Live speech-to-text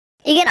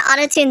You can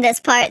auto-tune this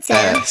part, too.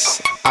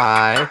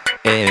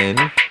 S-I-N.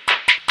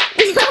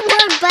 No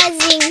more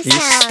buzzing You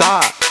sound.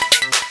 stop.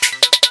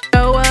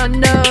 No one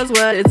knows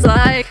what it's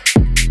like to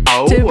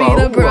be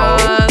the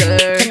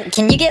brother,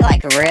 Can you get,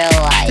 like, real,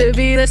 to like,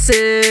 be the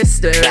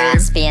sister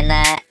raspy in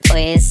that,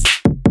 please?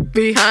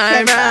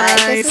 behind Goodbye.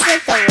 my This is,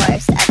 like, the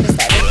worst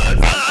episode.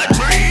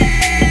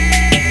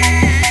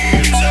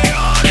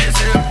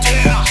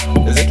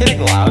 Is it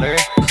getting louder?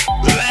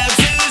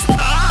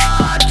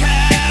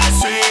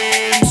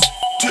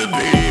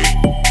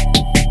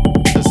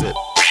 Is it?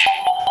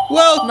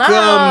 Welcome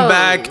No.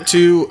 back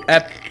to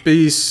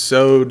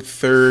episode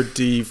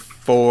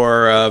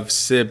 34 of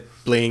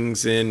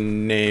Siblings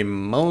in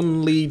Name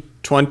Only.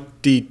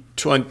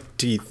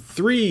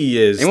 2023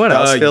 is Anyone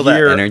else the feel that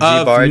year energy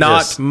of bar not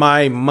just-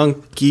 my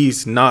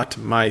monkeys, not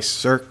my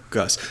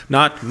circus.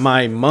 Not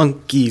my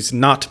monkeys,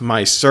 not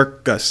my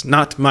circus.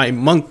 Not my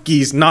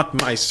monkeys, not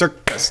my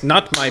circus.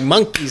 Not my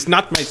monkeys,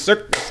 not my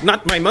circus.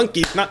 Not my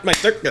monkeys, not my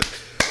circus.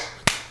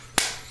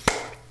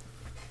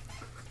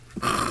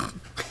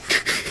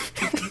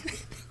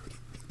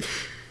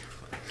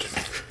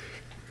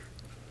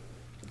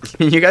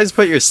 Can you guys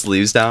put your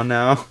sleeves down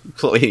now,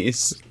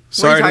 please?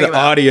 Sorry to talking the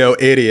about? audio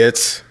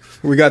idiots.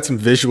 We got some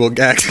visual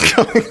gags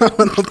going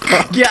on the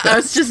podcast. Yeah, I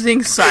was just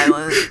being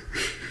silent.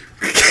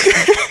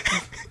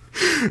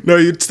 No,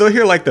 you'd still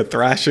hear like the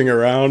thrashing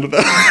around.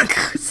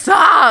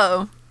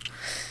 Stop.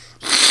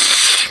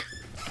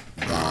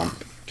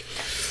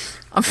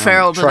 I'm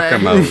feral Trucker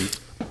today. mode.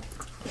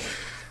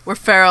 We're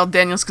feral.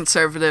 Daniel's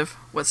conservative.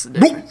 What's the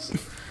difference?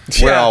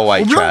 We're all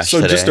white trash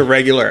So today. just a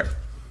regular.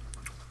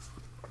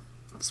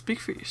 Speak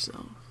for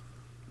yourself.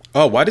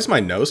 Oh, why does my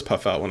nose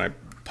puff out when I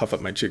puff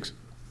up my cheeks?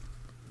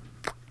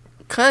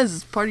 Cause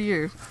it's part of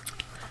your.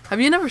 Have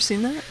you never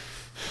seen that?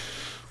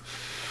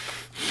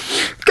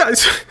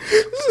 Guys,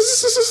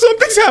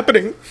 something's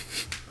happening.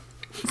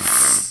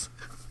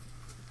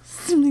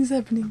 Something's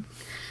happening.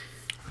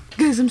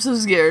 Guys, I'm so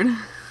scared.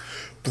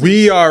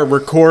 We are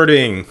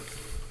recording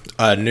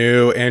a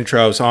new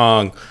intro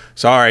song.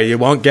 Sorry, you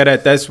won't get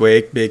it this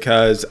week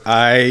because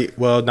I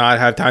will not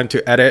have time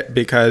to edit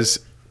because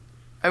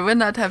I would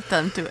not have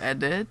time to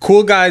edit.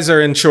 cool guys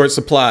are in short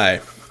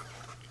supply.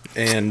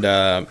 And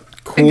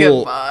cool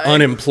Goodbye.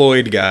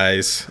 unemployed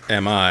guys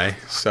am I.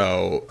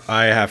 So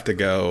I have to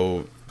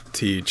go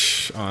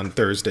teach on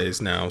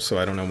Thursdays now. So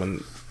I don't know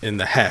when in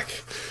the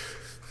heck.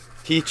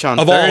 Teach on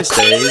Of all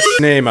Thursdays.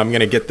 name, I'm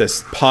going to get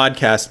this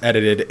podcast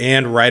edited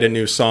and write a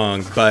new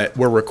song. But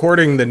we're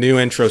recording the new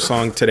intro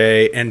song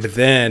today. And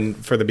then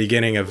for the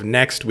beginning of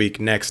next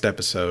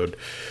episode,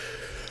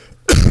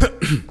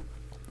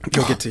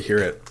 you'll get to hear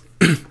it.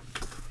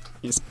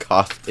 He's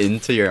coughed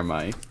into your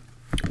mic.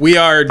 We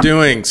are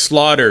doing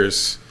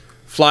Slaughters,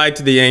 Fly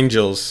to the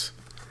Angels.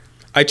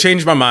 I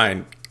changed my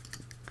mind.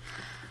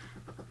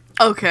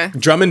 Okay.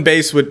 Drum and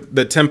bass with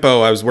the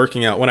tempo I was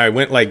working out when I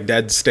went like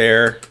dead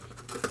stare.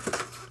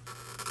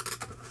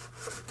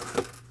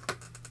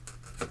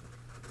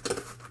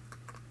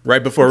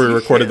 Right before we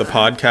recorded the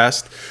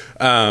podcast,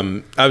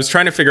 I was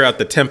trying to figure out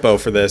the tempo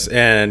for this,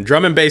 and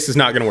drum and bass is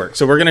not going to work.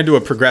 So we're going to do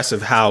a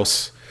progressive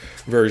house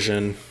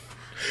version.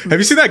 Have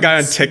you seen that guy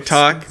on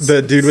TikTok?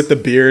 The dude with the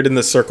beard and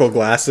the circle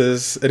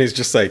glasses, and he's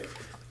just like,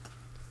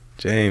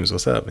 James,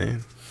 what's up,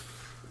 man?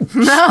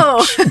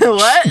 No.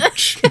 What?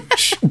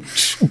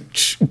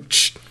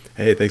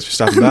 Hey, thanks for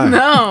stopping by.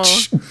 No.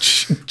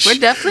 We're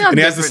definitely on. And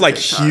he has this like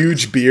different TikToks.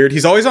 huge beard.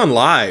 He's always on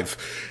live.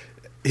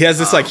 He has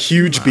this like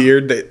huge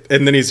beard that,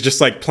 and then he's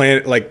just like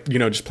playing, like, you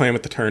know, just playing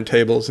with the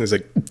turntables. And he's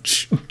like,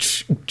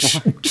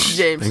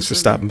 James. thanks for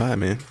stopping by,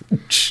 man.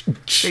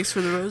 Thanks for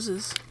the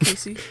roses,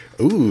 Casey.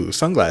 Ooh,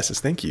 sunglasses.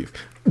 Thank you.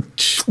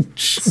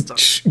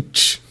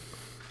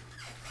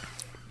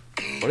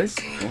 What is?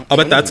 I'll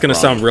bet that's gonna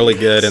sound really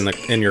good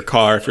in your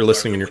car if you're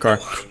listening in your car.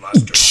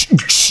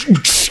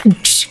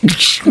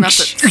 Not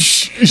the,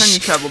 turn your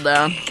treble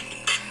down.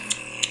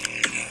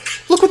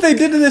 Look what they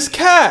did to this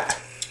cat.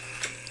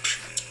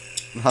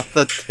 Not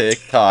the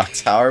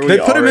TikToks. How are we? They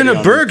put him in already a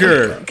on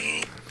burger.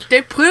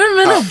 They put him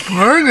in a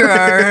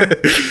burger.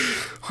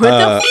 What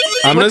the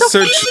I'm what gonna the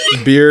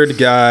search beard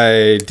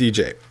guy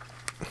DJ.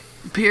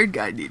 beard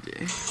guy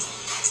DJ?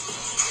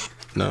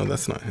 No,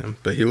 that's not him,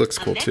 but he looks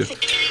cool too.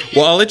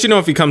 Well, I'll let you know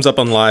if he comes up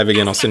on live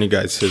again. I'll send you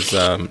guys his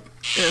Yeah,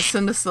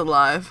 send us the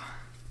live.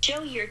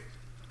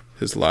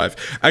 his live.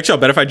 Actually, I'll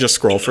bet if I just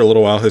scroll for a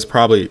little while, his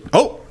probably.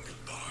 Oh,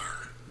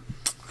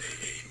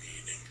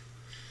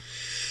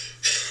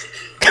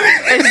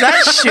 Is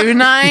that shoe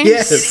knives?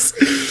 yes.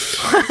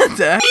 What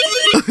the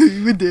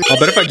heck? I'll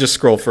bet if I just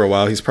scroll for a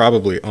while, he's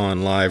probably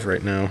on live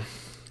right now.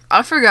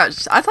 I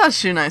forgot. I thought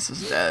shoe knives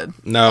was dead.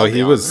 No, I'll be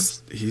he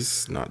was. honest.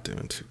 He's not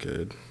doing too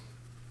good.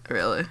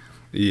 Really.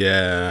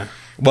 Yeah.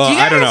 Well, Do you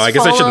I don't know. guys I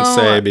guess I shouldn't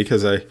follow- say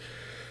because I.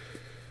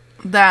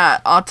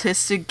 That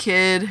autistic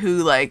kid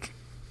who like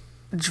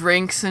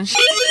drinks and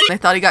shit. They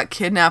thought he got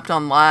kidnapped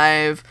on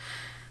live,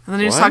 and then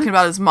he was What? talking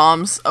about his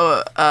mom's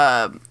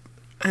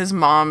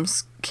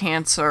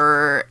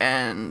cancer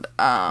and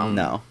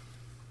No.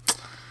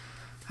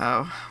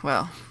 oh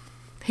well,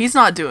 He's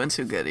not doing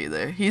too good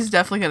either. He's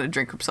definitely gonna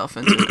drink himself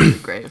into the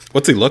grave.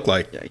 What's he look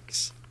like?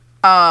 Yikes.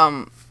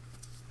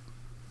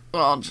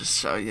 Well, I'll just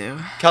show you.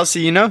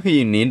 Kelsey, you know who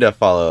you need to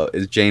follow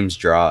is James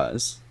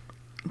Draws.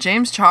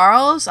 James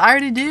Charles? I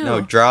already do. No,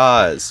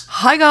 Draws.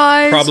 Hi,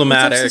 guys.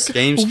 Problematic. What's up,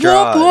 James Whoop,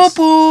 Draws. whoop,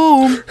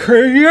 whoop.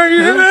 Hey,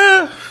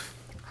 yeah.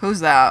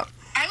 Who's that?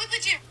 I would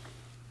legit.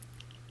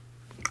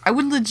 I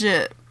would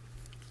legit.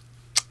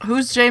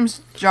 Who's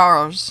James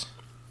Charles?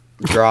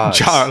 Draws.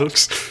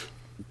 Charles.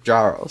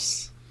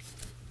 Charles.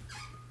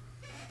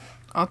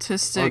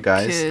 Autistic Oh,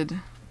 guys. kid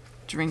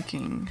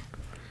drinking.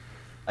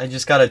 I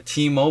just got a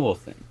T-Mobile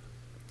thing.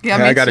 Yeah,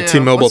 Yeah, me I got too. a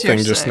T-Mobile What's yours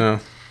thing just say? now.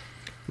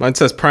 Mine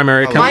says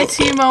primary account. My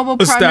T-Mobile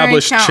primary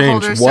Established account change.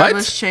 holder What?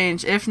 established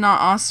change. If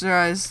not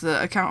authorized,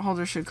 the account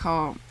holder should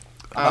call.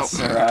 Oh.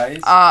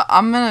 Authorized?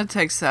 I'm gonna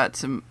text that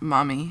to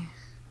mommy.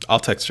 I'll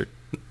text her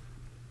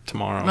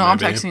tomorrow. No, I'm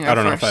maybe. texting her I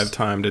don't know if I first. have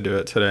time to do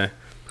it today.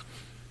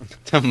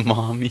 To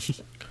mommy.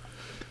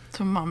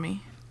 To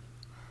mommy.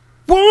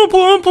 Boom,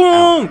 boom,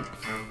 boom.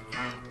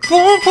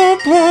 Boom, boom,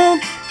 boom.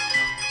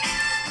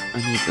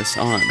 I need this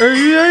on.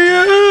 Hey, yeah,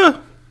 yeah.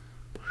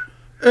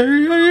 Hey,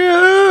 yeah,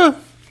 yeah.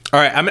 All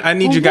right, I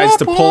need you guys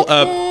to pull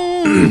up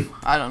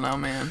I don't know,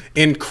 man.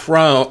 in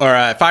Chrome or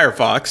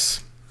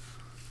Firefox.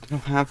 I don't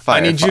have Firefox. I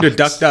need you to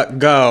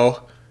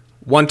DuckDuckGo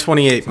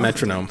 128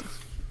 metronome.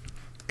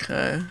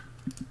 Okay.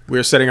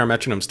 We're setting our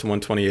metronomes to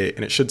 128,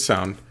 and it should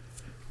sound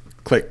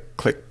click,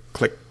 click,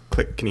 click,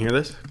 click. Can you hear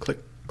this? Click,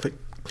 click,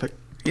 click.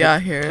 Yeah, I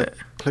hear it.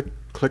 Click,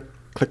 click,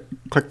 click,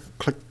 click,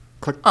 click,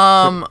 click.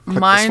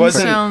 Mine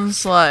wasn't-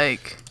 sounds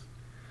like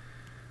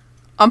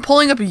I'm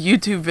pulling up a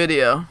YouTube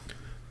video.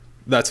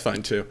 That's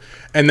fine too.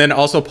 And then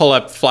also pull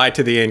up "Fly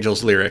to the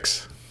Angels"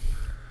 lyrics,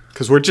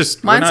 because we're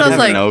just Mine we're not sounds even-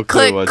 like no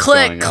clue click, what's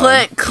click, going on.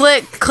 click,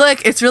 click,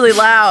 click. It's really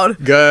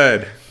loud.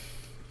 good.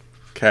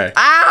 Okay,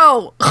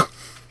 Ow!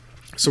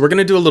 so we're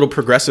gonna do a little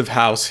progressive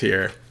house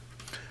here.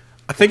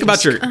 Think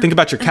about your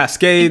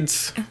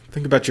cascades.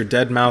 Think about your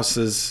dead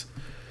mouses.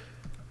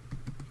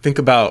 Think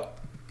about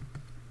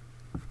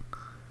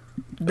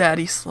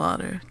Daddy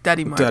Slaughter.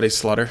 Daddy Mark. Daddy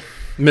Slaughter,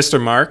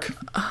 Mr. Mark.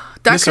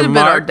 That Mr. could have been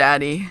our Mark.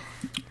 daddy.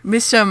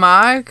 Mr.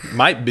 Mark?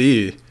 Might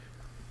be.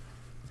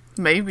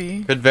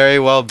 Maybe. Could very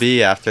well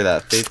be after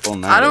that fateful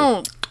night. I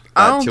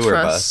don't tour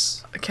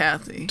trust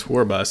Kathy.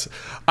 Tour bus.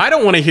 I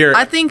don't want to hear.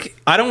 I think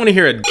I don't want to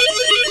hear a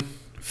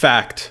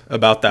fact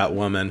about that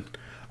woman.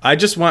 I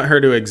just want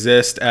her to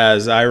exist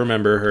as I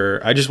remember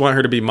her. I just want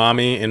her to be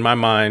mommy in my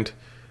mind.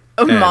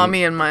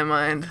 mommy in my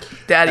mind,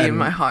 daddy in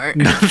my heart.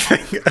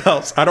 Nothing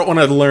else. I don't want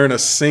to learn a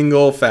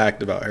single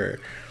fact about her.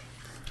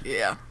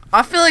 Yeah.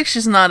 I feel like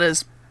she's not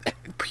as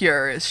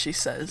pure as she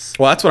says.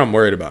 Well, that's what I'm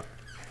worried about.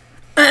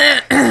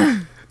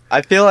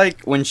 I feel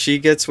like when she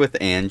gets with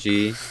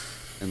Angie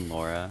and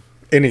Laura,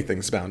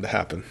 Anything's bound to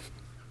happen.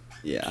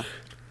 yeah,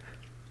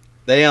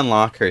 they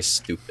unlock her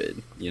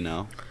stupid, you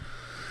know?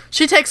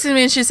 She texted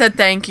me and she said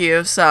thank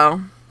you,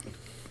 so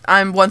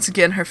I'm once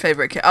again her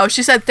favorite kid. Oh,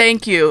 she said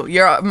thank you.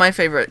 You're my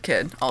favorite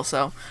kid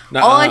also.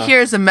 Nuh-uh. All I hear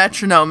is a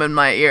metronome in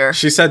my ear.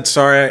 She said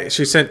sorry.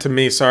 She sent to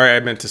me. Sorry, I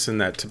meant to send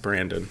that to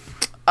Brandon.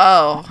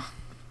 Oh.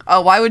 Oh,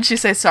 why would she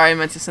say sorry? I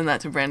meant to send that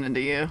to Brandon to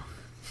you.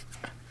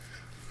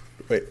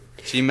 Wait.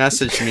 She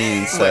messaged me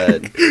and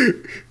said,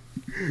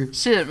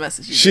 She didn't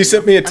message you. She did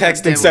sent you? me a I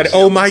text don't and said, damn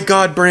well "Oh she my did.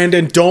 God,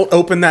 Brandon, don't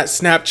open that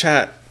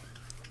Snapchat."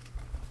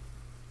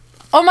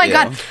 Oh my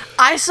Yeah. god.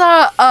 I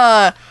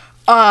saw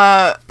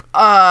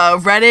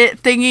Reddit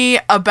thingy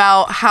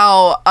about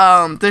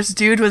how this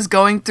dude was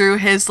going through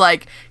his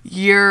like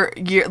year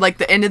like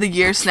the end of the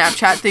year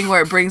Snapchat thing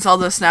where it brings all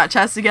those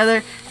Snapchats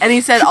together, and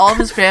he said all of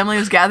his family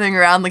was gathering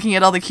around looking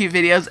at all the cute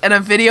videos, and a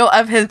video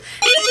of his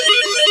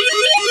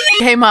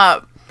came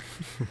up,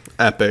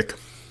 Epic.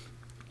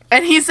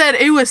 and he said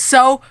it was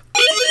so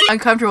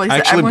uncomfortable. He I said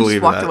actually everyone believe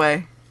just walked that.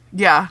 away.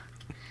 Yeah.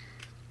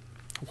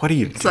 What do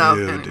you So,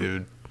 do, anyway.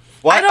 dude?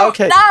 "Why? I don't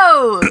Okay,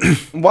 know.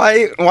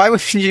 why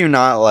would you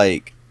not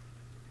like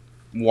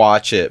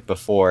watch it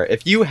before?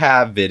 If you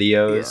have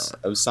videos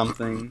of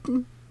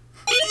something,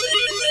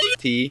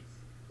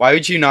 why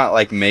would you not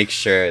like make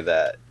sure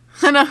that?"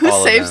 I know who All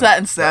of saves them. that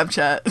in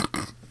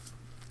Snapchat.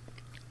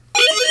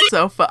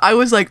 So fun. I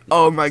was like,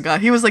 oh my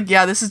god. He was like,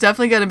 yeah, this is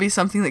definitely gonna be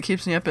something that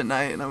keeps me up at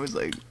night. And I was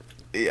like,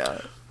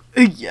 yeah,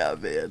 yeah,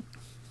 man.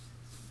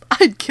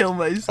 I'd kill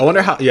myself. I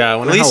wonder how. Yeah, I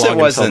wonder At least how it long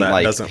wasn't until that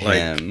like doesn't him,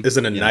 like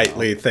isn't a you know.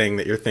 nightly thing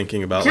that you're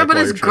thinking about. Yeah, like, but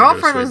while his you're trying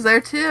to go to girlfriend was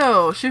sleep.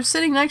 there too. She was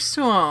sitting next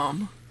to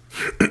him.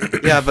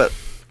 Yeah, but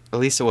at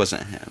least it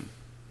wasn't him.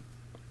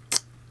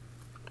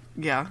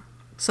 Yeah.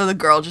 So the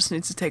girl just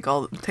needs to take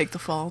the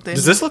fall.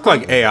 Does this look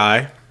like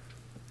AI?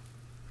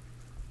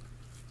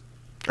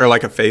 Or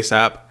like a face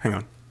app? Hang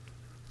on.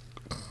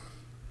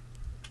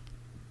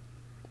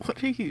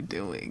 What are you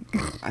doing?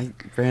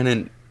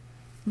 Brandon.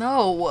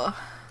 No.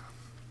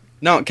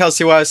 No,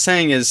 Kelsey. What I was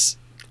saying is,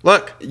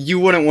 Look. you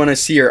wouldn't want to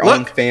see your own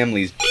Look.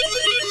 family's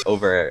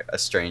over a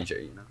stranger,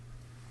 you know?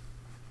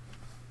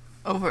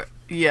 Over.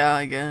 Yeah,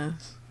 I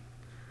guess.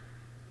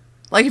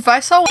 Like if I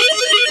saw,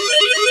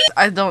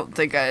 I don't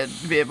think I'd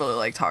be able to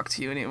like talk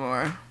to you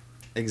anymore.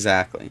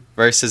 Exactly.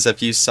 Versus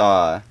if you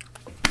saw.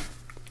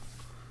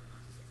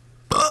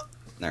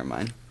 Never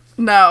mind.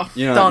 No,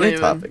 You know, don't new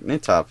even.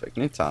 topic.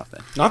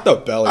 Not the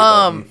belly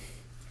button.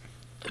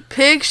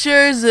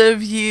 Pictures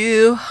of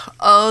you,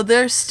 oh,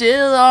 they're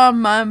still on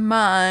my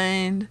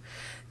mind.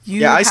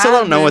 You Yeah, I still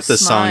don't have know what this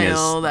the song is,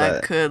 smile that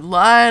but- could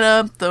light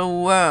up the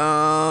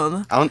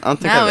world. I don't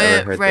think Now I've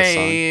ever it heard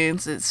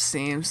rains, it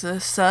seems the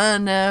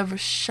sun never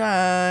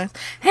shines.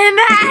 And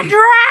I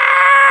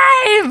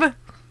drive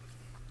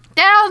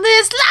down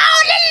this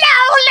lonely,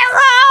 lonely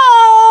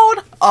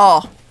road.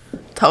 Oh,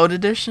 Toad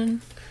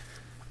Edition.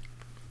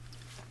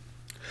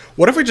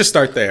 What if we just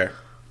start there?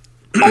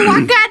 Oh,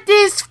 I got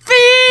this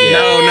feeling.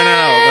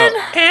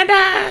 No. And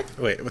I...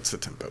 Wait, what's the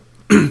tempo?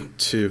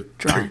 2,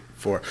 3,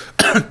 4.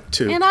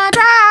 2. And I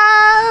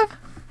drive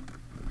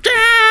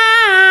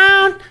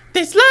Down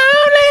this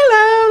lonely,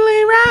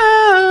 lonely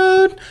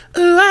road.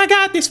 Ooh, I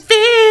got this feeling.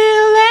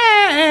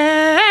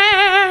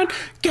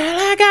 Girl,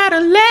 I gotta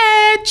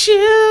let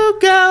you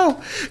go.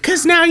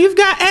 'Cause now you've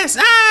got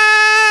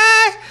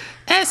S-I,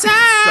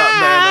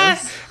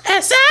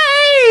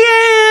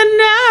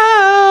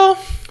 S-I-N-O.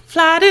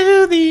 Fly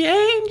to the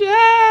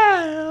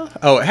angel.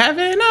 Oh,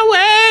 heaven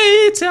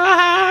awaits your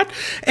heart.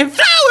 And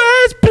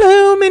flowers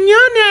bloom in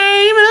your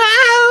name.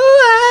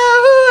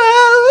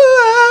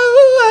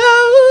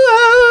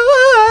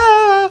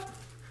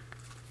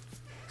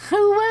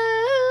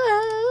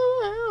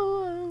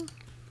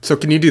 So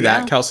can you do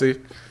that, Yeah.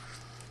 Kelsey?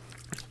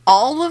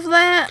 all of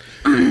that.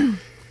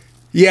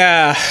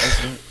 Yeah.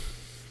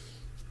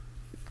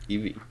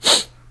 Evie.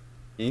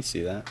 Can you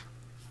see that?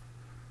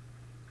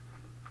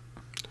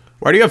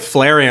 Why do you have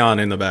Flareon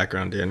in the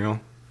background, Daniel?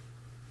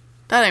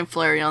 That ain't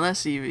Flareon,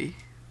 that's Eevee.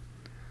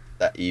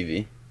 That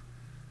Evie.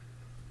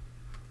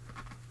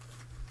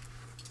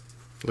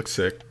 Looks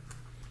sick.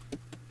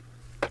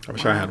 I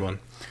wish I had one.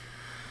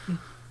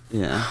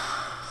 Yeah.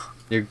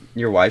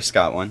 Your wife's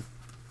got one.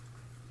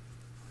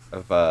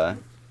 Of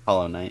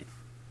Hollow Knight.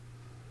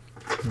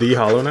 The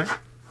Hollow Knight?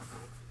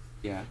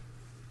 Yeah.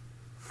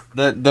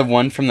 The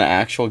one from the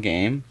actual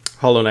game.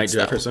 Hollow Knight that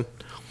Jefferson.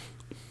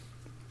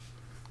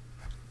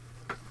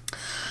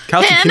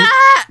 Kelsey, And can you...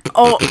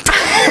 Oh.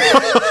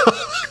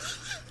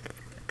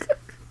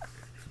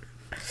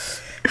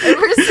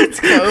 Ever since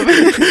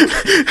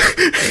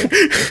COVID.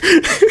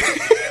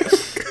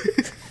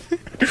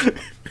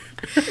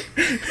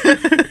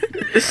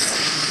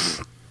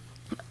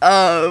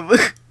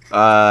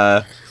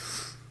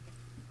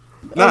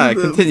 Nah,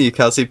 continue,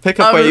 Kelsey. Pick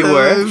up where I'm you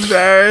were.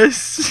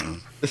 embarrassed.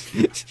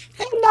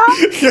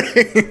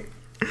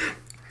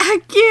 I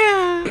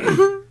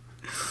can't.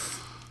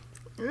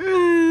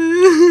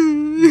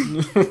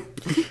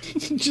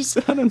 Just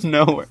out of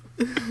nowhere.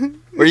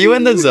 Were you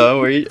in the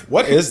zone? Were you?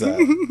 What is that?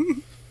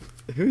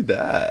 Who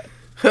that?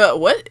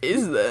 What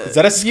is that? Is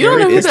that a You don't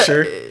scary know who that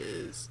picture?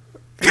 is.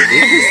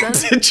 Is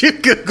that- Did you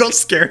Google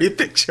scary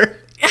picture?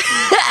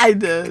 I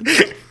did.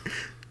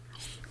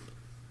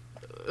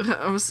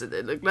 I was saying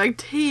they look like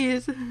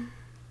tears.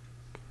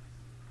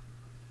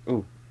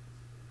 Ooh.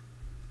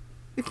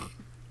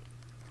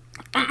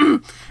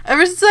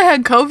 Ever since I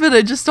had COVID,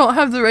 I just don't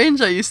have the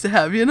range I used to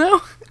have, you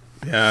know?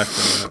 Yeah, I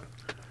feel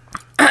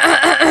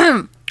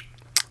that.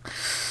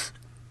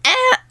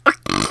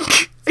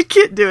 I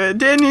can't do it.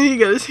 Daniel, you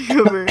gotta take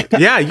over.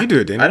 Yeah, you do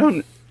it,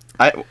 Daniel.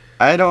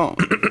 I don't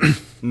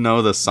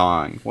know the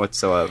song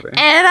whatsoever.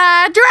 And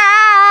I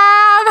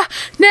drive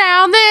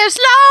down this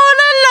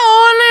lonely,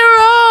 lonely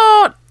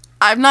road.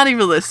 I'm not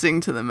even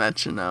listening to the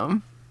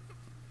metronome.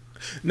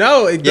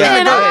 No, Yeah,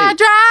 And right.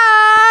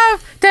 I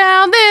drive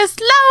down this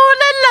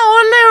lonely,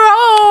 lonely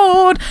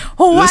road.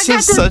 Oh, This I got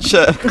is this. such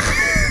a.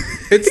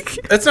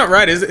 it's not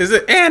right, is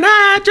it? And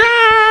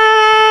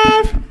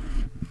I drive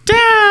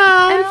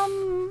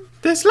down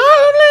this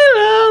lonely,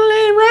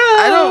 lonely road.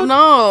 I don't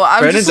know.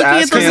 I'm Brandon's just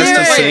looking asking at the us to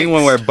lyrics. sing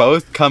when we're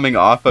both coming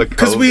off of COVID.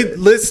 Because we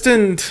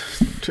listened,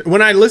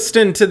 when I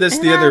listened to this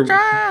the And I other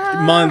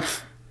drive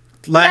month,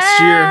 last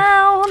year,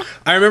 down.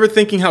 I remember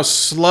thinking how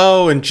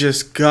slow and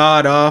just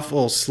god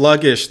awful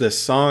sluggish this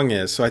song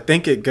is. So I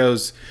think it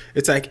goes,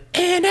 it's like,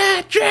 and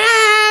I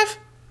drive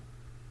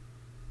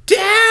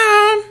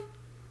down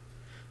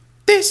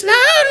this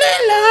lonely,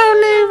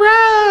 lonely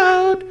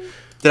road.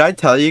 Did I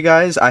tell you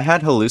guys I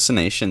had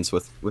hallucinations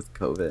with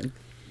COVID? It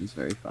was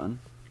very fun.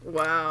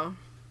 Wow.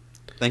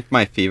 I think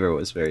my fever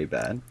was very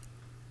bad.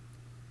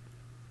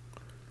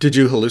 Did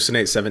you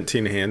hallucinate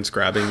 17 hands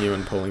grabbing you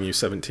and pulling you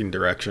 17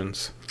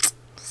 directions?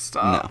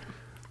 Stop. No.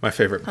 My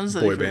favorite How does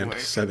that boy even band, work?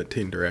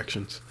 17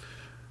 Directions.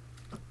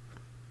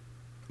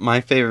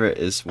 My favorite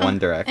is One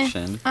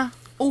Direction.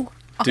 Oh.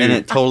 And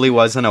it totally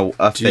wasn't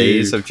a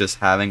phase Dude. of just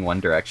having One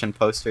Direction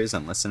posters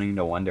and listening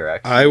to One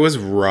Direction. I was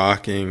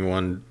rocking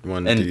one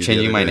and dude the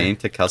changing other my day. name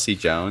to Kelsey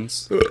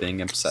Jones,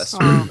 being obsessed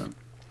Stop. with them.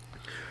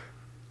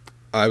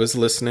 I was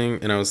listening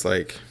and I was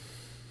like,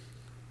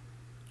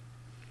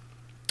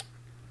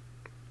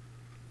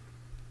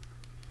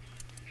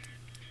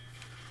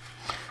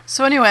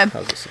 So anyway,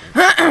 how's this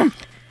song?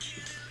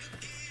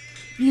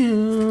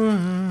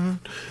 You,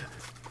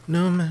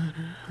 no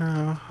matter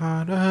how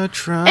hard I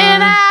try.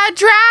 And I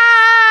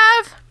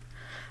drive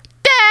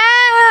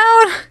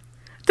down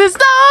this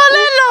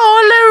lonely,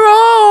 lonely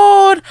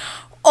road.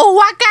 Oh,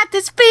 I got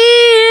this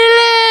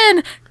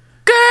feeling,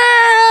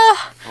 girl.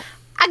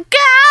 I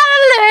gotta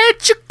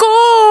let you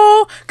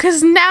go,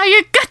 'cause now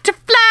you got to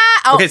fly.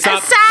 Oh, Okay,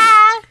 stop.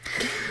 aside.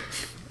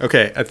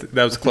 Okay,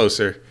 that was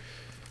closer.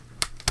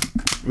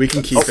 We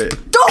can keep it.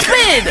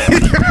 Stupid!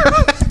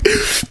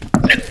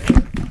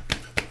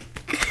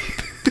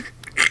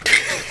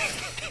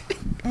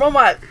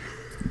 Mama.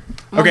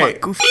 Okay.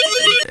 Goofy.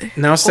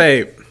 Now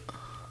say,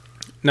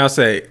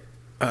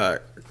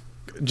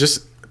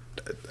 just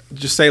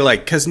say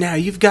like, 'cause now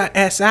you've got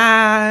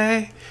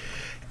S-I-N-O.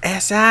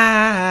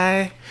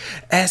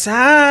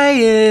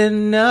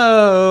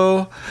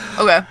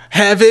 Okay.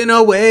 Heaven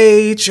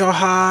awaits your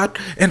heart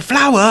and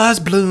flowers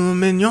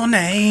bloom in your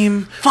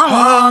name.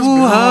 Flowers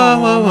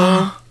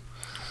bloom.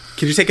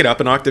 Can you take it up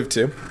an octave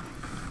too?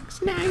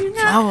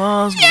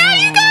 Flowers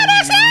bloom.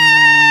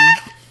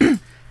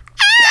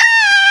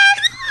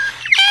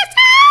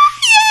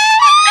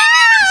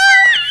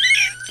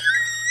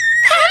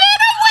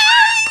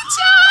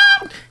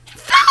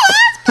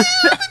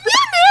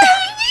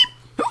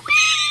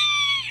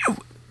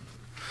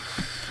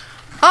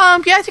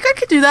 Yeah, I think I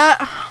could do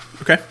that.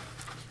 Okay.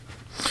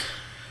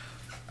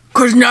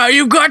 'Cause now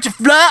you got to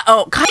fly.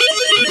 Oh, God.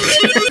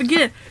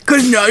 Again.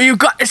 'Cause now you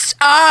got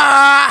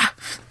S-I-N-O.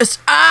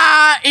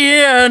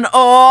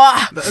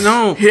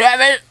 No.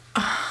 Heaven.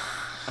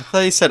 I thought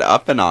you said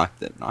up an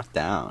octave, not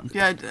down.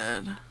 Yeah, I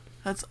did.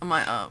 That's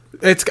my up.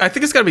 I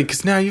think it's gotta be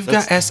because now you've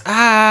got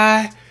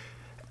S-I-N-O.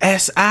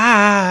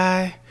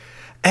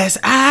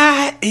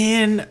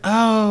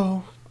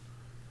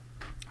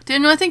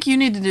 Daniel, I think you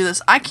need to do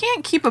this. I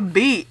can't keep a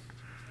beat.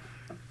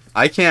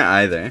 I can't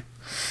either.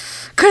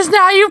 'Cause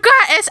now you've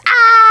got S-I-N-O.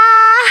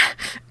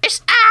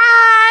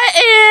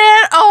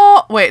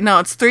 Wait, no,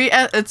 it's two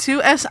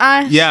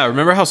S-I? Yeah,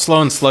 remember how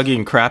slow and sluggy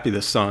and crappy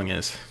this song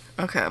is.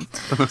 Okay.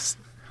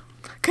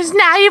 'Cause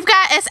now you've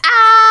got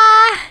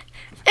S-I-N-O.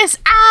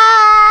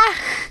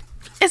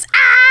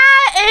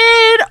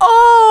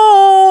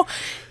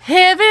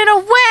 Heaven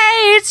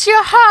awaits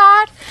your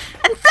heart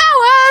and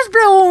flowers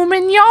bloom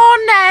in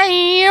your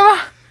name.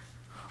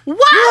 Wow,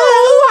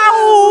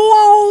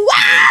 wow,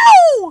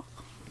 wow.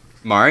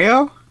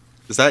 Mario?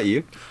 Is that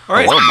you? All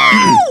right. Hello,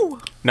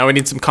 Mario. Now we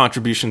need some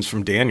contributions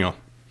from Daniel.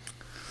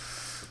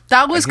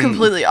 That was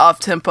completely off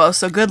tempo,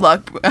 so good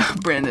luck,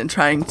 Brandon,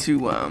 trying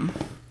to,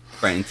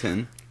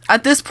 Brenton.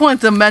 At this point,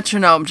 the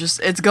metronome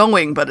it's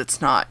going, but it's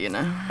not, you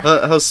know.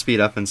 He'll speed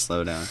up and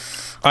slow down.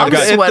 I've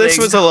got, If sweating.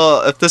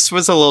 this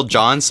was a little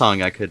John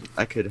song, I could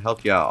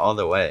help you out all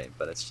the way,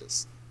 but it's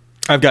just.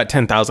 I've got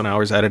 10,000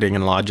 hours editing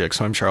in Logic,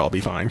 so I'm sure I'll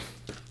be fine.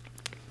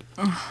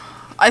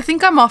 I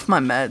think I'm off my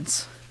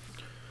meds.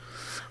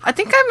 I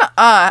think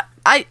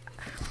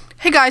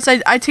hey guys,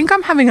 I think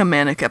I'm having a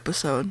manic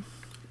episode.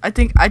 I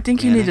think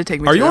you need to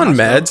take me Are to you the on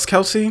hospital. meds,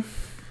 Kelsey?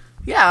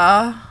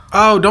 Yeah.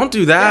 Oh, don't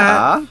do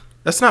that. Yeah.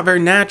 That's not very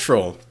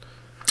natural.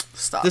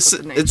 Stop This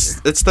with the nature.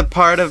 it's the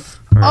part of.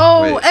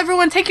 Oh, wait.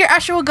 everyone take your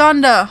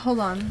ashwagandha. Hold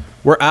on.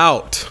 We're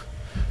out.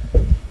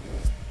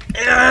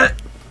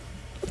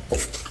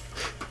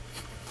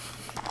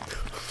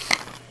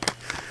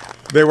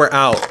 They were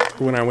out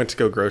when I went to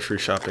go grocery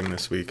shopping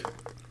this week.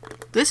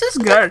 This is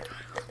good.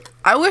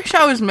 I wish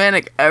I was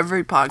manic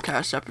every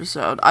podcast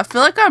episode. I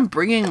feel like I'm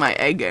bringing my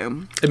A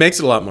game. It makes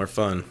it a lot more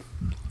fun.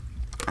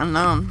 I don't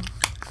know.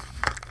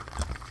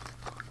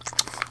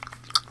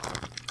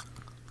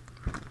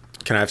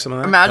 Can I have some of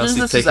that? Imagine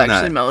Kelsey this is taking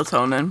actually that.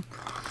 melatonin.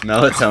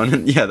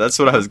 Melatonin? Yeah, that's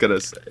what I was gonna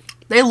say.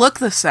 They look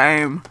the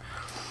same.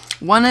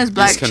 One is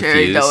black Just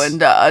cherry though, confused.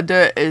 and the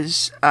other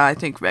is I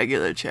think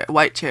regular cherry,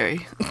 white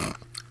cherry.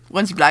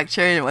 One's black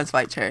cherry and one's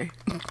white cherry.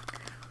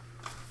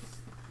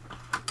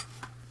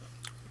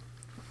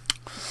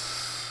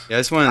 You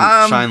guys want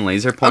to shine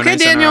laser pointers in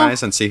Daniel. our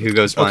eyes and see who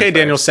goes blind Okay,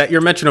 Daniel, first? set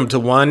your metronome to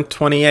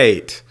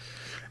 128.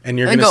 And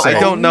you're And going to go, say...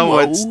 I don't know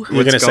Whoa. what's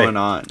You're gonna say, going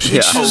on.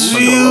 Pictures Yeah.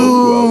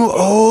 you,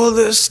 oh,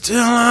 they're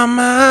still on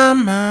my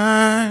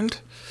mind.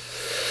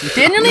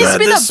 Daniel needs to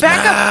be the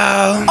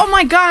backup. Smile. Oh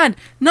my god.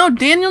 No,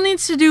 Daniel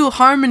needs to do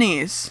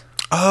harmonies.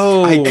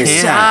 Oh. I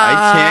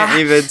can't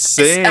even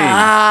sing.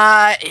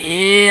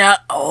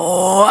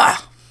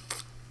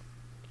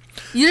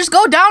 You just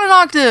go down an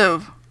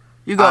octave.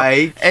 You go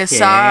I S-I,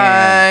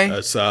 can't.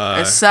 S-I,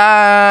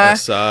 S-I,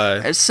 S-I.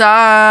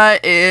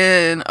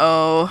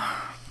 S-I-N-O.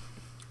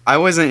 I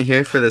wasn't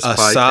here for this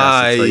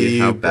podcast to tell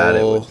you how bad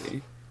it would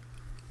be.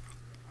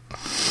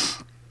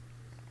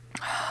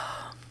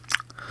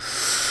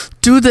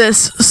 Do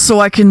this so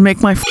I can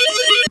make my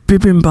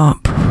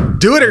bibimbap.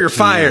 Do it or you're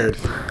fired.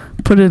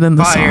 Put it in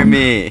the Fire song.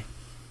 me.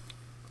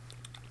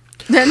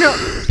 Daniel,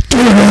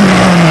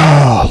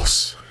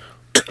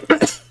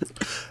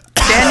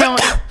 Daniel,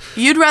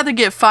 you'd rather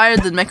get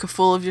fired than make a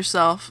fool of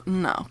yourself?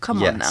 No,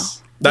 come on now.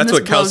 Yes. When That's this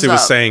what Kelsey blows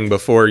was up. saying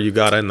before you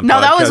got in the podcast.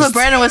 No, that was what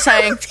Brandon was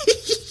saying.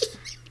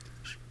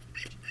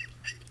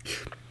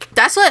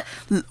 That's what.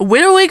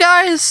 When are we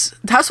guys?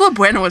 That's what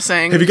Brandon was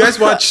saying. Have you guys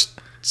watched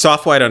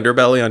Soft White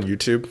Underbelly on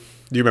YouTube.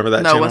 Do you remember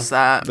that No, channel? what's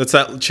that? That's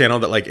that channel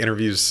that like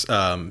interviews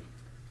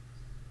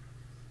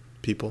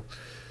people,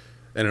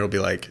 and it'll be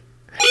like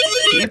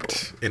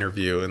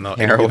interview, and they'll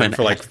interview them Heroin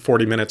for like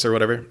 40 minutes or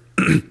whatever.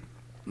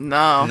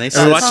 No. And they And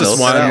said we it watched still this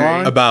that one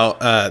long?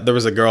 about there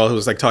was a girl who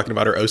was like talking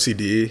about her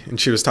OCD, and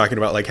she was talking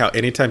about like how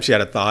anytime she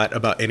had a thought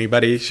about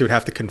anybody, she would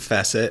have to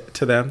confess it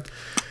to them.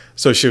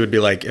 So she would be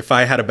like, if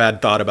I had a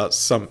bad thought about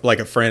some like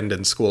a friend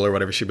in school or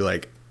whatever, she'd be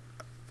like,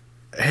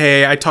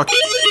 hey, I talked to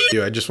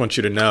you, I just want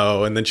you to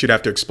know. And then she'd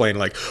have to explain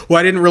like, well,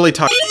 I didn't really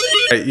talk,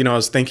 I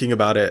was thinking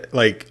about it.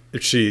 Like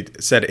if she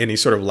said any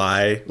sort of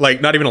lie, like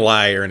not even a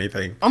lie or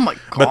anything. Oh my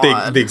But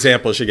God. the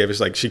example she gave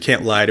is like, she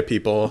can't lie to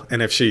people.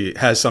 And if she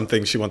has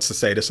something she wants to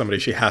say to somebody,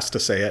 she has to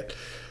say it.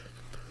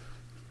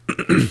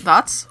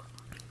 That's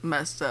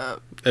messed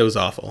up. It was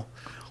awful.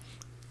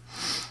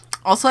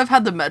 Also, I've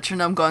had the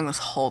metronome going this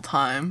whole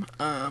time.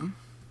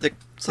 Tick,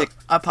 So tick,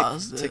 I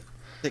paused tick,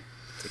 it. tick.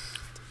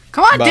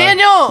 Come on, Bye.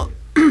 Daniel!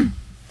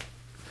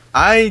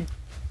 I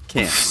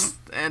can't.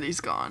 And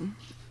he's gone.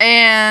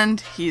 And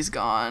he's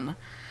gone.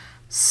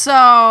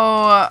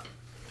 So,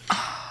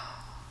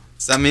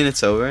 Does that mean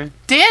it's over?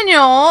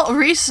 Daniel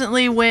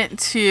recently went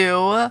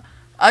to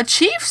a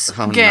Chiefs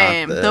Oh, not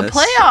game, the this.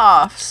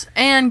 playoffs.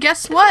 And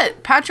guess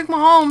what? Patrick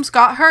Mahomes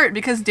got hurt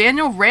because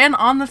Daniel ran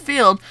on the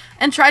field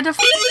and tried to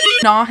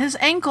gnaw his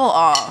ankle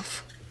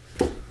off.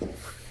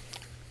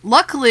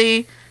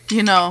 Luckily,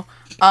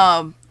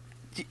 the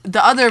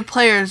other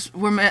players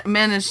were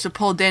managed to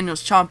pull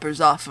Daniel's chompers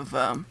off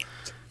of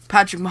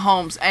Patrick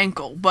Mahomes'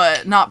 ankle,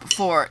 but not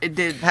before it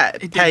did. It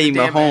did Patty the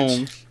damage.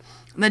 Mahomes.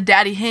 And then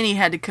Daddy Henny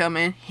had to come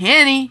in.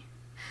 Henny.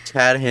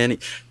 Chad Henne.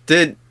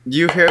 Did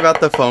you hear about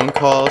the phone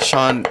call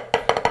Sean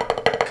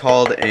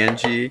called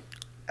Angie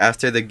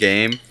after the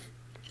game?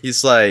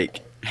 He's like,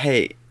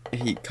 hey,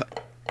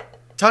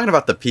 talking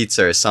about the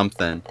pizza or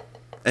something.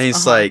 And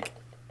he's like,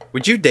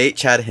 would you date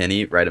Chad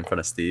Henne right in front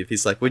of Steve?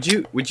 He's like, would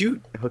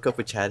you hook up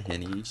with Chad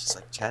Henne? She's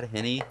like, Chad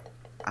Henne?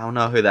 I don't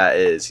know who that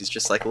is. He's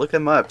just like, look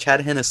him up.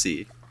 Chad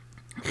Hennessy.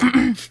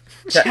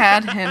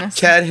 Chad Hennessy.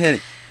 Chad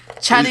Henne.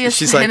 Chattiest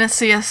She's like-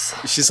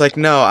 Hennessyest. She's like,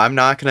 no, I'm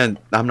not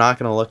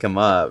gonna look him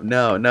up.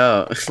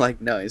 No.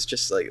 Like, no, it's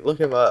just like, look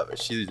him up.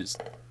 She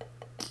just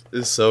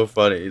is so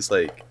funny. He's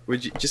like,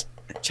 would you just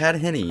Chad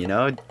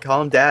Henne,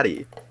 call him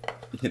daddy,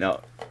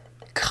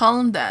 Call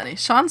him Daddy.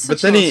 Sean's But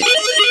such then a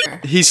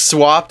he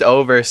swapped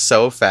over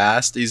so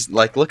fast. He's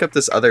like, look up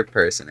this other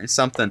person or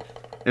something.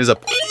 It was a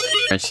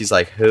and she's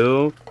like,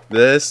 who?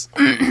 This?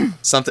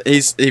 Something.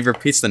 He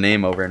repeats the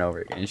name over and over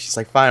again. And she's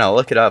like, fine, I'll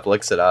look it up.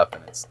 Looks it up,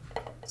 and it's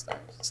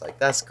like,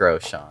 that's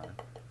gross, Sean.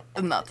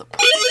 not the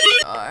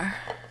are.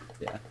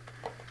 Yeah.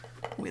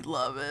 We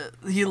love it.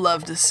 You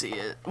love to see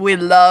it. We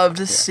love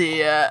to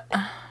see it.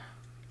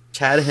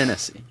 Chad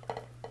Hennessy.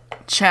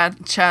 Chad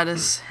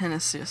is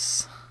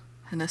Hennessius.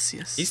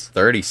 He's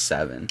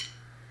 37.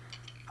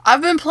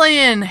 I've been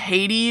playing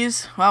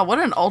Hades. Wow, what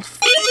an old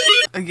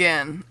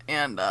again,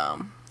 and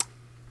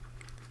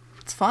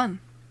it's fun.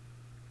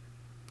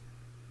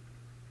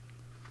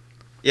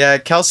 Yeah,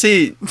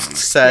 Kelsey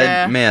said,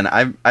 Yeah. man,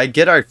 I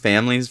get our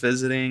families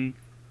visiting,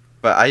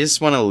 but I just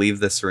want to leave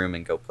this room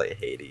and go play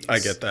Hades. I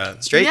get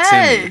that. Straight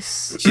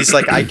Yes. to me. She's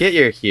like, I get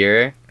you're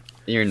here,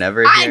 and you're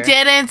never I here.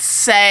 didn't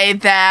say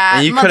that.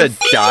 And you could have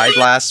died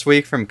last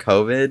week from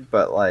COVID,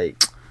 but like,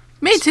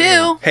 Me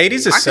too.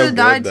 Hades I is so could've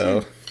good died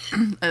though.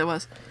 It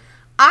was.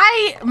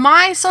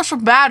 My social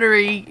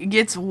battery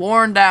gets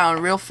worn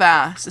down real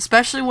fast,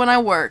 especially when I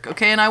work,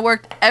 okay? And I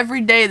worked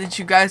every day that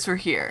you guys were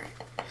here.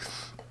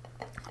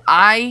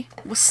 I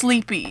was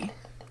sleepy.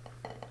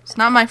 It's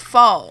not my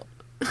fault.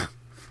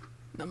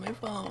 Not my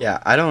fault.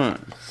 yeah, I don't.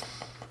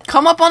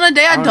 Come up on a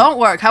day I don't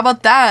work. How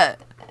about that?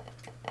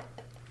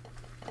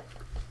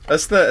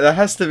 That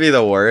has to be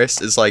the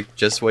worst. Is like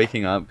just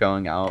waking up,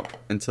 going out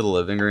into the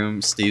living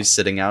room. Steve's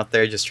sitting out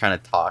there just trying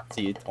to talk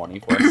to you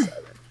 24/7.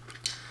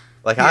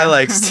 Like I Yeah.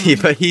 like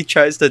Steve, but he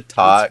tries to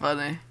talk, That's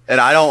funny.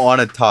 and I don't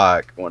want to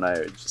talk when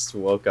I just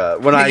woke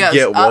up. When He I goes,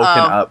 get woken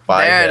 "Uh-oh, up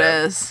by there him.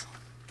 it is.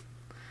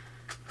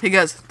 He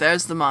goes,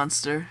 there's the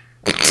monster.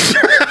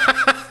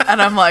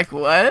 And I'm like,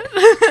 what?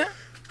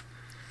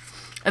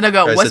 And I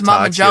go, Tries what's to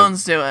Mama talk to you.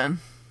 Jones doing? And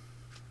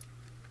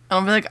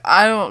I'll be like,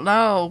 I don't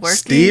know. Working.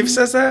 Steve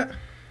says that?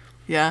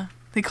 Yeah.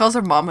 He calls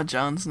her Mama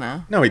Jones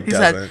now. No, he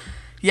said- doesn't.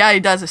 Yeah, he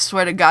does. I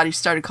swear to God, he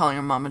started calling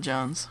her Mama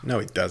Jones. No,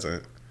 he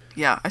doesn't.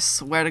 Yeah, I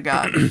swear to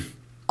God.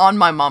 On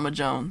my Mama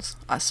Jones.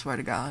 I swear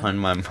to God. On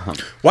my mom.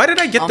 Why did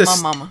I get On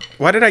this? my mama.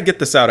 Why did I get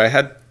this out?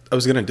 I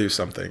was gonna do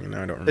something, and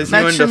I don't Is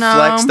remember. you in the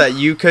flex Metronome. that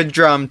you could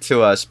drum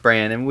to us,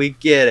 Brandon. We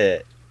get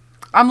it.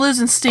 I'm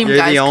losing steam, You're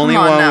guys. the only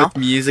Come on one now. with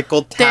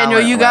musical talent.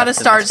 Daniel, you gotta left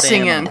in start this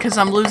singing family. because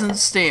I'm losing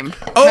steam.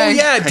 Oh Okay?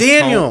 yeah,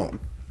 Daniel.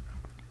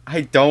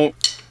 I don't,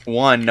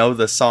 one, know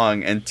the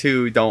song, and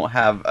two, don't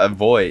have a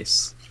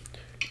voice.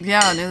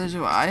 Yeah, neither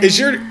do I. Is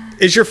your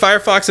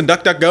Firefox and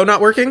DuckDuckGo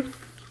not working?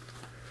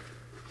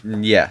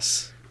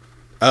 Yes.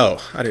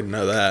 Oh, I didn't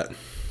know that.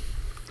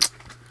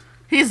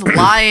 He's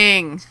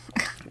lying.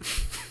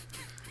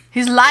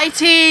 He's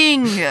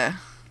lighting.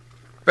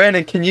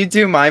 Brandon, can you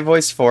do my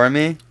voice for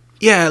me?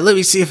 Yeah, let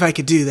me see if I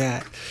could do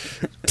that.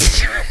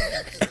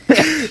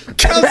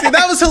 Kelsey,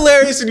 that was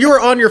hilarious, and you were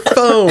on your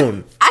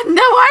phone. I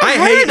know. I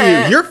hate heard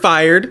it. you. You're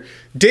fired.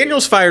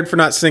 Daniel's fired for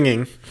not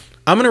singing.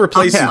 I'm gonna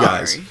replace you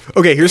guys.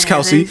 Okay, here's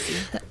Kelsey.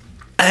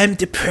 I'm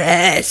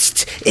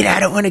depressed, and I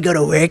don't want to go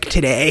to work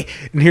today.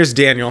 And here's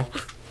Daniel.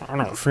 I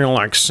don't feel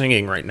like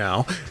singing right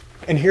now.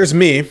 And here's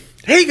me.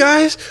 Hey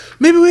guys,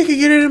 maybe we could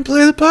get in and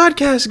play the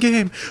podcast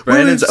game.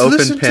 Brandon's Let's listen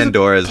opened to the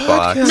Pandora's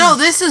box. podcast. No,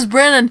 this is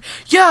Brandon.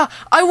 Yeah,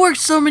 I worked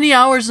so many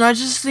hours, and I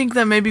just think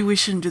that maybe we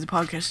shouldn't do the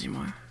podcast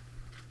anymore.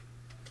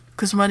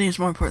 Because money is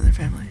more important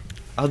than family.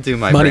 I'll do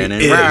my Money Brandon.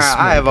 is Rah, more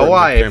I have a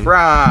important than wife.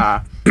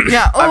 Rah.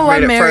 Yeah. Oh,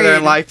 I've I'm made it further in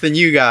married. life than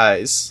you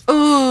guys.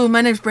 Ooh,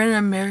 my name's Brandon.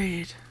 I'm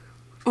married.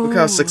 Ooh. Look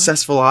how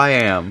successful I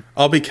am.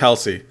 I'll be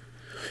Kelsey.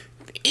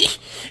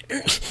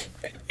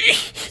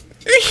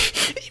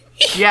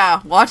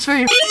 Yeah, watch where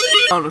you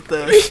on with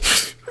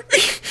this.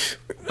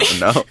 Oh,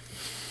 no.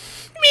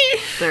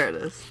 There it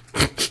is.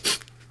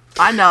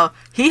 I know.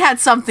 He had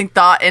something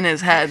thought in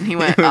his head, and he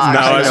went, No,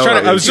 I know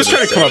what I was he's just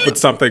gonna trying to come up with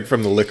something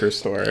from the liquor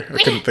store. I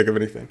couldn't think of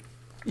anything.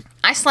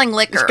 I slang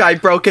liquor. This guy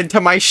broke into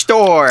my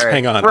store.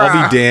 Hang on, Rah.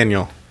 I'll be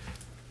Daniel.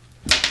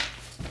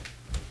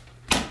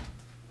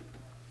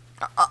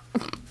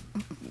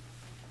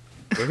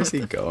 Where is he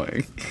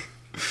going?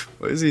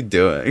 What is he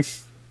doing?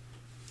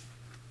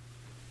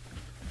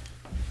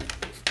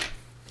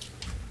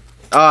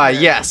 Ah,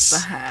 yes. The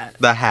hat.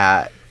 The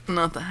hat.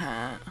 Not the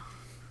hat.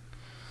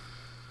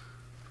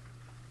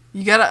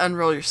 You gotta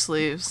unroll your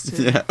sleeves,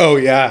 too. Yeah. Oh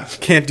yeah,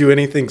 can't do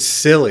anything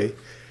silly.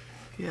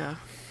 Yeah.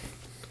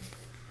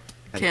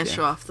 Can't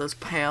show off those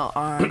pale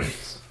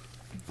arms.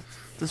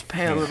 Those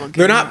pale little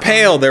They're not arms.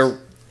 pale. They're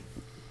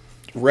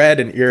red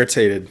and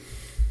irritated.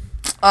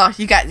 Oh,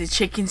 you got the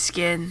chicken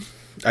skin.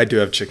 I do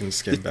have chicken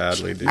skin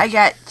badly, dude. I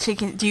got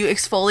chicken. Do you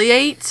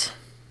exfoliate?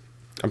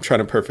 I'm trying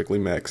to perfectly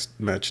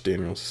match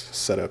Daniel's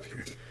setup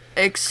here.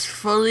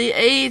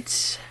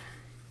 Exfoliate.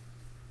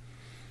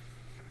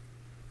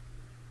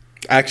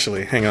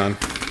 Actually, hang on.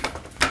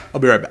 I'll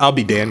be right back. I'll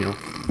be Daniel.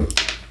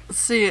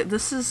 See,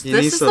 this is He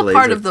needs the the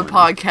part laser of the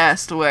pointer.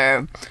 podcast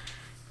where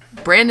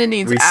Brandon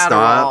needs We Adderall,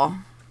 stop.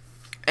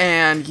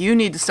 and you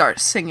need to start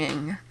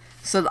singing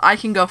so that I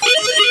can go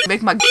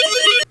make my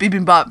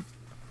bibimbap.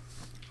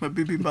 My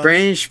bibimbap.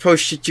 Brandon's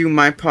supposed to do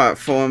my part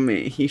for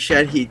me. He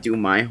said he'd do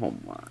my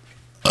homework.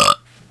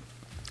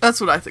 That's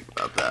what I think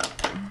about that.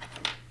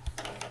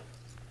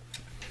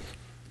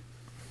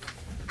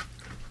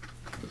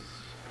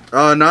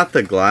 Oh, not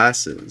the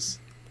glasses.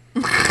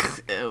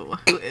 Ew,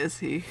 who is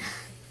he?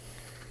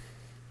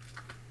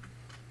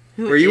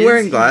 Who Were you is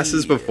wearing he?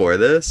 glasses before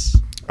this?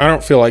 I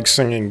don't feel like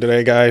singing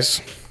today,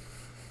 guys.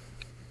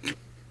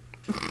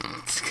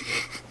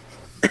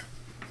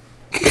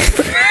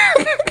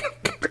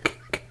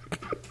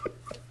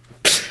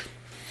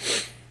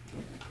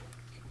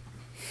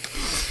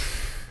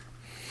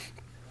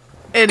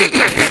 Anyway,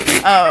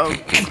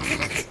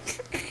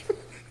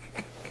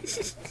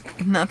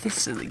 not the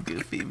silly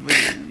goofy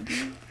mood.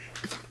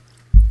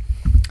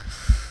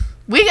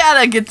 We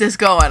gotta get this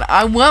going.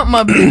 I want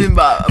my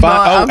bibimbap. but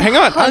I'm hang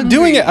on. I'm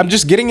doing it. hungry. I'm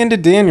just getting into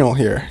Daniel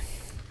here.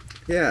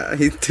 Yeah,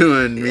 he's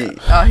doing me.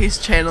 Oh, he's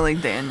channeling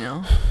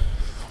Daniel.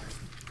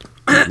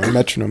 My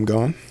metronome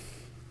going.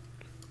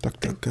 Duck,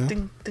 duck, go.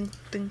 Ding, ding,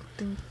 ding,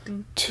 ding,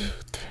 ding. 2,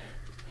 3.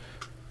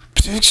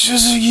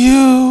 Pictures of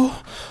you.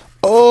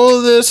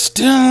 Oh, they're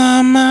still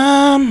on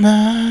my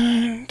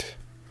mind.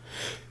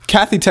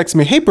 Kathy texts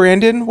me, "Hey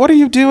Brandon, what are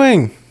you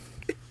doing?"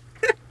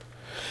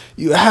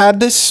 You had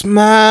this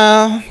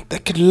smile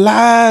that could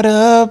light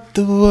up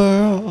the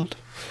world.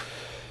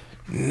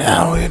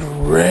 Now it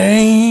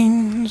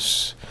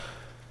rains.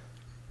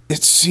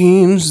 It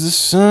seems the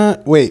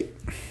sun. Wait.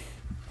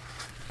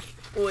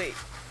 Wait.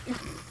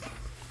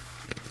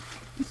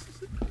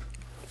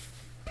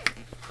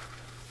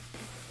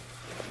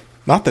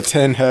 Not the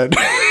 10 head.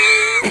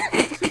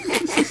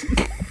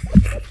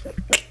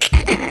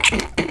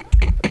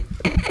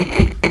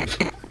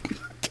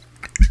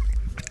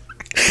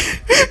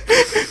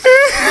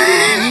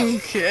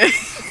 Okay.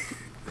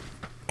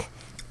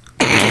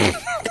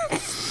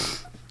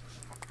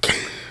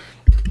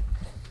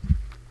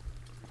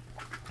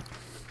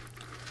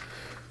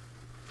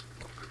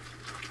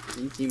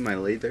 Can you see my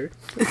laser?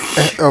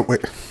 Oh,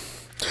 wait.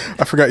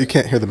 I forgot you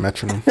can't hear the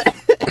metronome.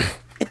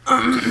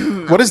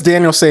 What does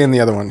Daniel say in the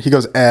other one? He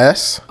goes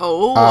S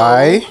Oh.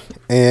 I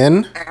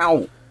N.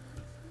 Ow.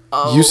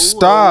 Oh. You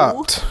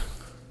stopped.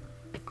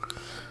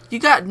 You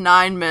got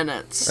 9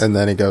 minutes. And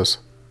then he goes,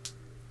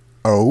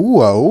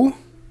 oh.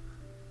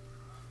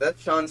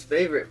 That's Sean's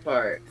favorite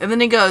part. And then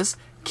he goes,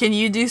 "Can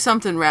you do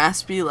something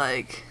raspy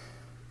like?"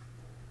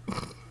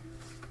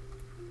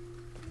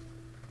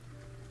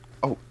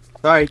 Oh,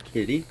 sorry,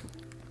 kitty.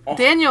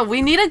 Daniel,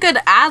 we need a good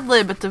ad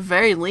lib at the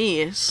very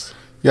least.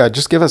 Yeah,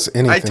 just give us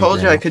anything. I told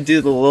you I Daniel. could do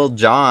the little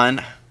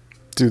John.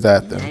 do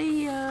that then.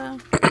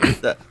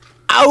 Yeah.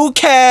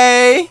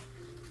 Okay.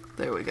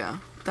 There we go.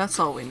 That's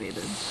all we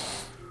needed.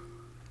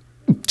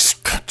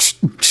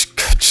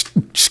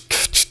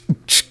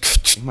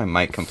 My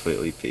mic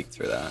completely peaked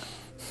for that.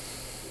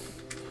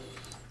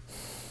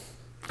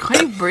 Why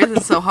are you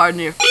breathing so hard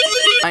in your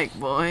mic,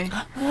 boy?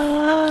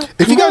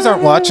 If you guys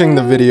aren't watching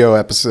the video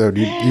episode,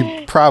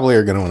 you probably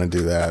are going to want to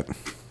do that.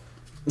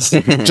 Just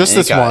It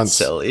this got once.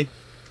 silly.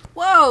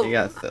 Whoa! It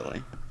got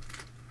silly.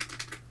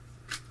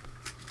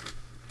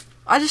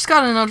 I just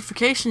got a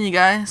notification, you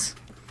guys.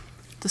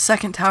 The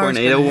second tower.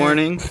 Tornado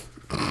warning.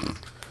 Oh.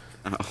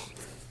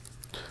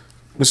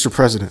 Mr.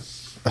 President,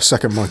 a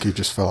second monkey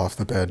just fell off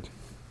the bed.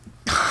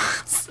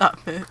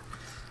 Stop it.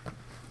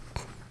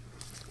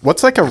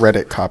 What's like a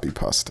Reddit copy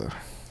pasta?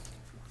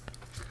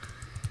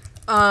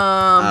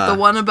 The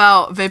one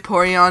about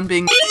Vaporeon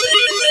being.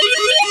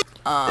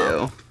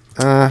 Ew.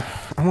 I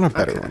want a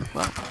better one.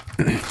 Well,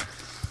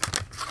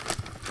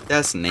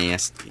 That's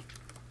nasty.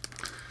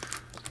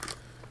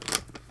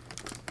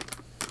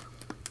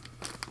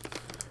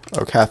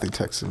 Oh, Kathy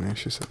texted me.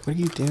 She said, "What are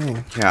you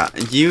doing?" Yeah,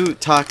 you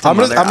talked to I'm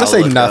gonna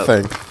say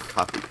nothing.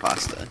 Copy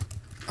pasta.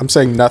 I'm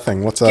saying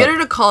nothing. What's up? get her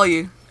to call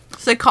you.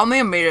 Say, call me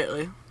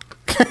immediately.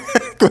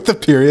 With the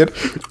period.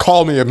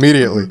 Call me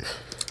immediately.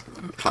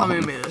 Call me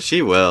immediately.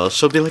 She will.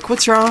 She'll be like,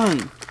 "What's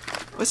wrong?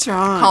 What's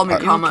wrong? Call me, Are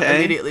you comma, okay?"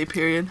 immediately,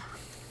 period.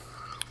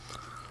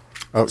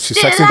 Oh, she's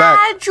texting back.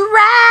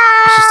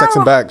 She's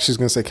texting back. She's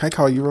gonna say, "Can I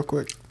call you real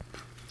quick?"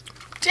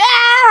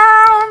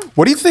 Down!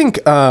 What do you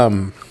think?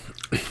 Can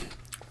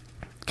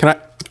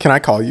I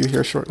call you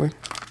here shortly?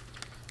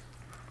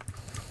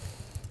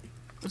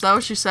 Is that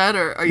what she said,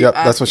 or are you Yep,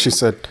 that's what asking? she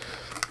said.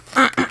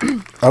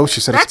 Oh, she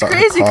said That's it's about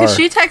crazy, her because car.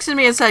 she texted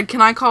me and said,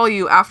 can I call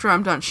you after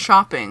I'm done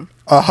shopping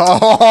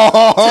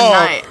Oh.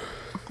 tonight?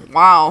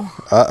 Wow.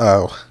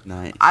 Uh-oh.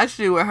 Nice. I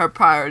see where her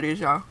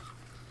priorities are.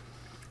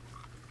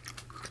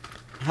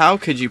 How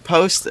could you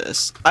post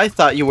this? I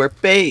thought you were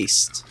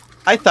based.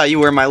 I thought you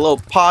were my little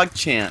pog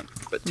champ.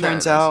 But There it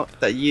turns is. out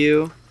that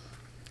you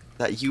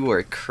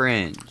were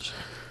cringe.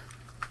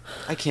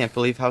 I can't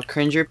believe how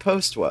cringe your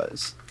post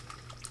was.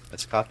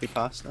 That's copy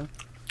pasta.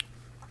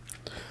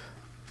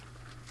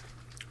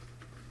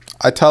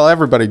 I tell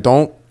everybody,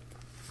 don't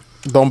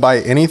buy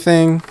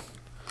anything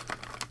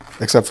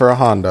except for a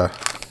Honda.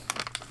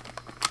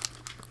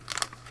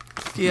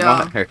 Yeah.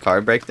 What, her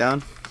car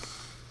breakdown?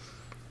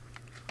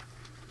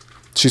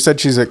 She said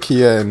she's at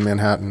Kia in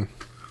Manhattan.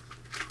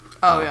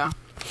 Oh, yeah.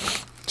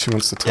 She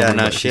wants to tell Yeah, me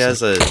no, what she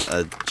said. has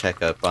a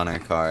checkup on her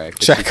car. 'Cause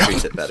she Checkup.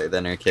 treats it better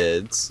than her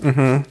kids.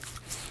 Mm-hmm.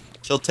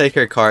 She'll take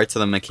her car to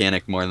the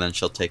mechanic more than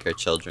she'll take her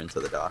children to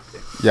the doctor.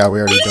 Yeah, we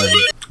already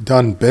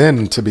done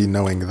been to be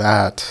knowing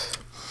that.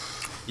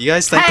 You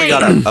guys think we Hey!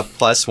 got a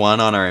 +1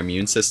 on our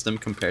immune system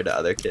compared to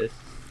other kids?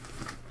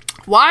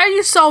 Why are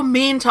you so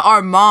mean to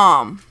our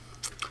mom?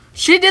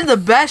 She did the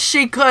best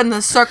she could in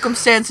the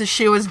circumstances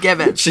she was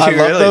given. She I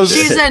love those-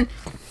 did. She's in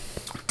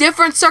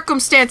different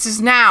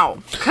circumstances now,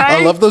 okay?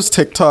 I love those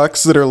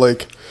TikToks that are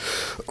like,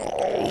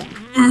 oh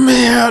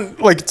man,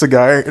 like it's a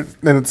guy and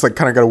it's like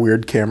kind of got a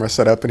weird camera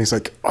set up and he's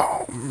like,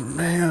 oh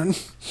man,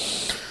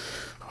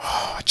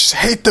 oh, I just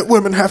hate that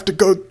women have to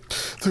go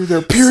through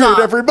their period Stop.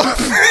 every month.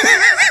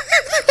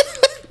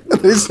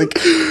 And he's like,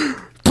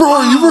 bro,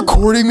 are you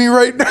recording me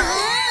right now?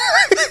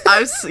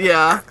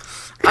 Yeah.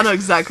 I know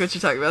exactly what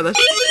you're talking about. That's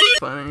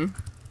funny.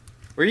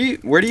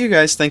 Where do you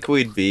guys think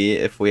we'd be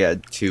if we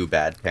had two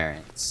bad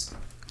parents?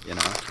 You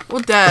know?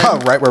 Well, Dad, Oh,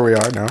 right where we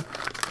are now.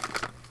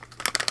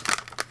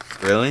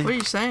 Really? what are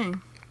you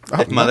saying?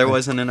 Oh, If mother nothing.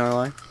 wasn't in our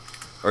life?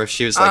 Or if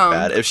she was like Um,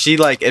 bad? If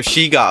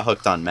she got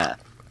hooked on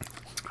meth?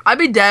 I'd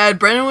be dead.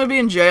 Brendan would be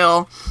in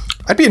jail.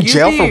 I'd be in you'd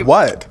jail be- for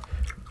what?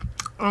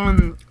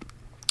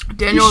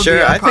 Daniel would Sure,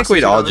 be a I think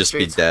we'd prostitute all on the just be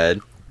streets.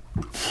 dead.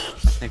 I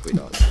think we'd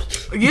all.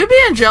 You'd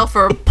be in jail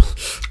for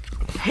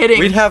hitting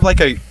We'd have like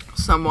a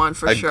someone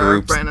for sure,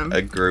 group Brendan.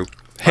 a group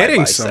Hitting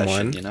bye-bye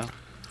someone? session, you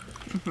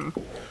know?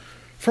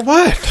 For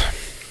what?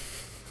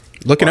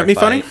 Looking Bar at me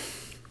funny?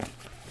 fight.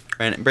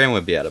 Brandon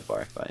would be at a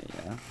bar fight,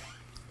 yeah.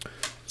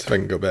 See if I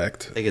can go back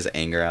to. Take his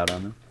anger out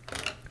on him.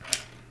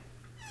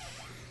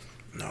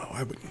 No,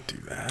 I wouldn't do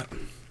that.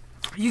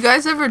 You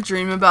guys ever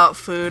dream about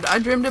food? I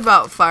dreamed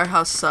about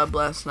Firehouse Sub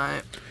last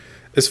night.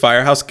 Is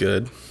Firehouse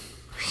good?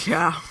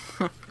 Yeah.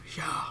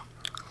 Yeah.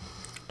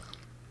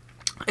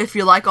 If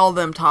you like all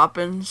them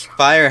toppings.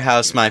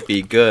 Firehouse might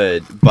be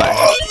good, but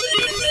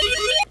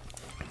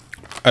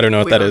I don't know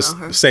what We that don't is. know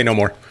her. Say no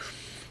more.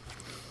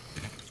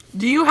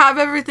 Do you have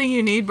everything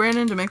you need,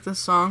 Brandon, to make this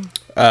song?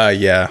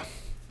 Yeah.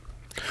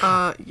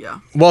 Yeah.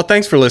 Well,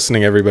 thanks for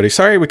listening, everybody.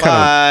 Sorry we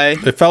kind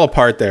bye. of it fell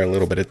apart there a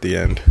little bit at the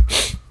end.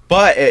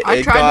 But it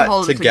I tried to got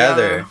hold it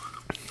together.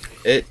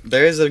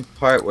 There is a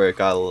part where it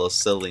got a little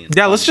silly. And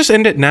Yeah, let's funny. just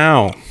end it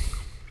now.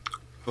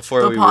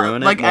 before we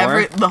ruin it like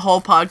more. the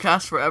whole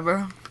podcast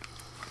forever.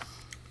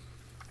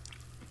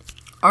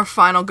 Our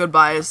final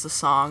goodbye is the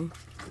song.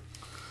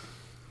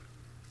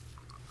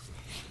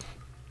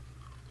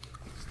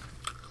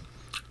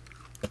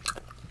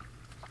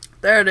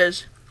 There it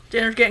is.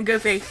 Dinner's getting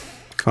goofy.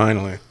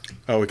 Finally.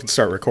 Oh, we can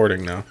start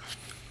recording now.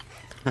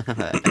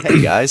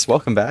 Hey guys,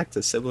 welcome back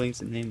to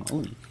Siblings in Name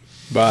Only.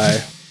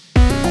 Bye.